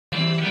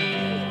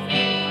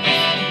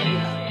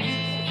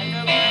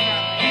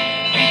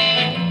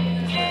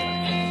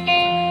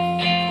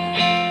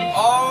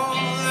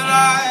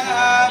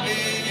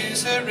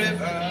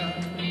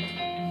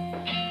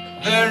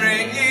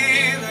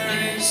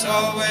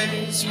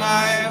is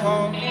my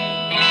home.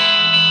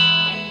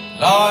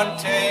 Lord,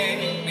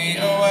 take me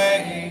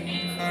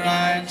away, for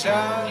I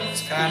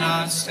just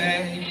cannot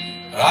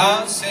stay.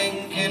 I'll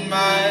sink in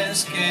my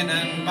skin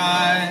and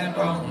my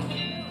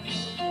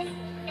bones.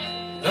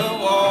 The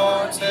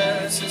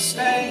water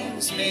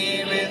sustains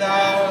me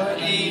without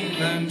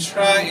even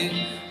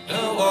trying.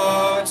 The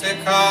water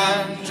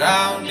can't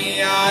drown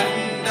me,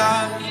 I'm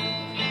done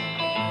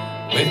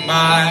with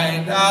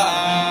my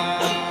dying.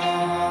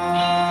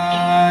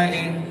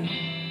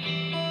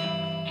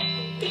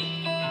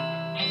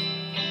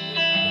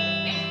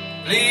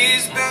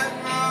 Please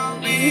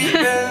build me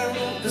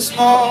build a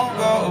small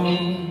boat,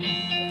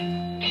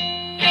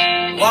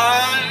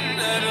 one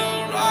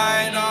that'll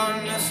ride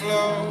on the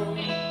flow,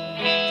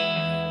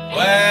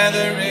 where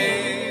the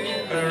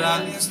river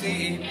runs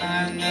deep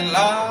and the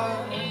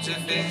larger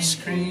fish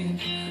creep.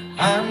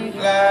 I'm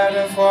glad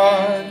of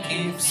what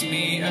keeps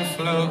me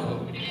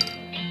afloat.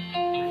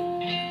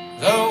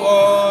 The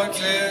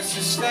water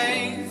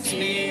sustains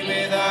me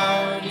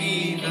without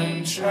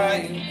even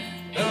trying.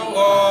 The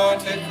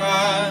water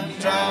can't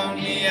drown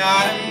me,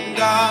 I'm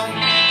done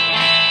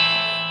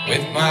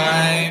with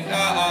my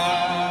dying.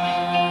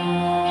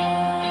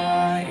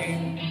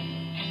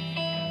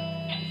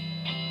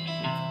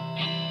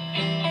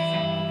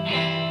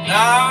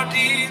 Now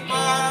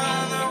deeper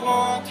the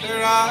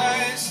water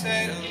I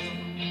sail,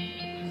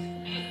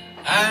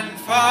 and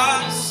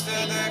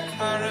faster the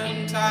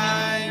current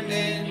I'm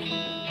in.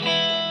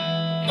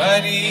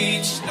 But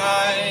each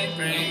night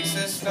brings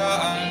the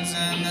stars,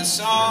 and the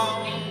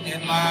song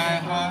in my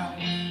heart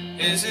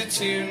is a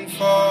tune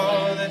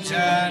for the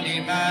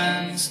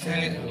journeyman's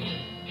tale.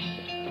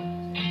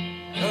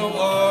 The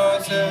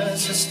water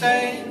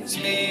sustains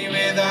me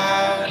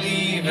without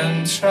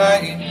even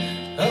trying.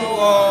 The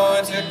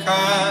water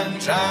can't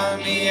drown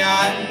me,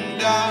 I'm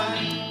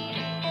done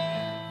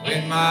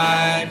with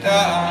my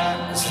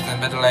dark. This is the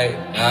middle eight.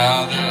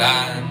 Now the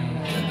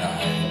land that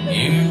I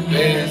knew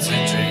is a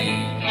dream,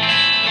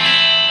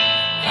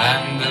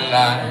 and the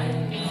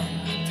line on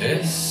the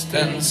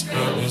distance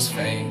grows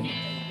faint.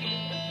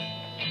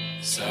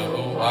 So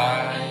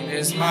wide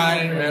is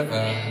my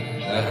river,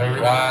 the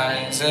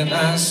horizon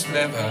a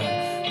sliver.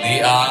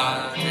 The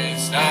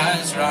artist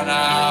has run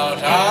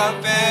out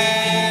of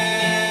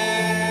pen.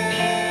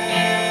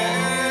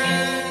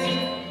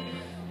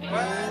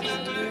 Where the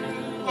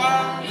blue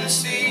of the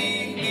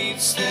sea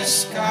meets the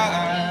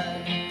sky,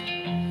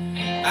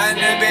 and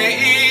the big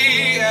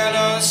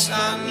yellow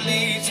sun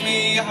leads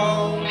me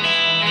home.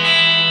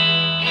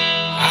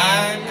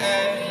 I'm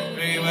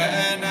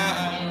everywhere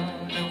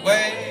now, the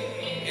way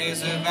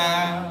is a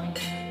vow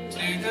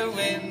to the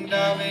wind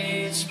of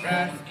each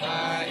breath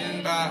by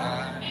and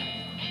by.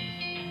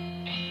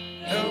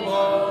 The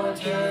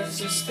water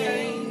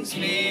sustains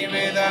me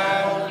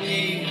without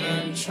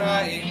even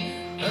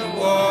trying. The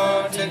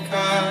water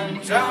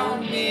can't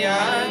drown me,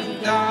 I'm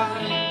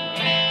done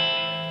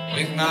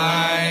with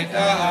my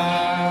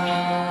dying.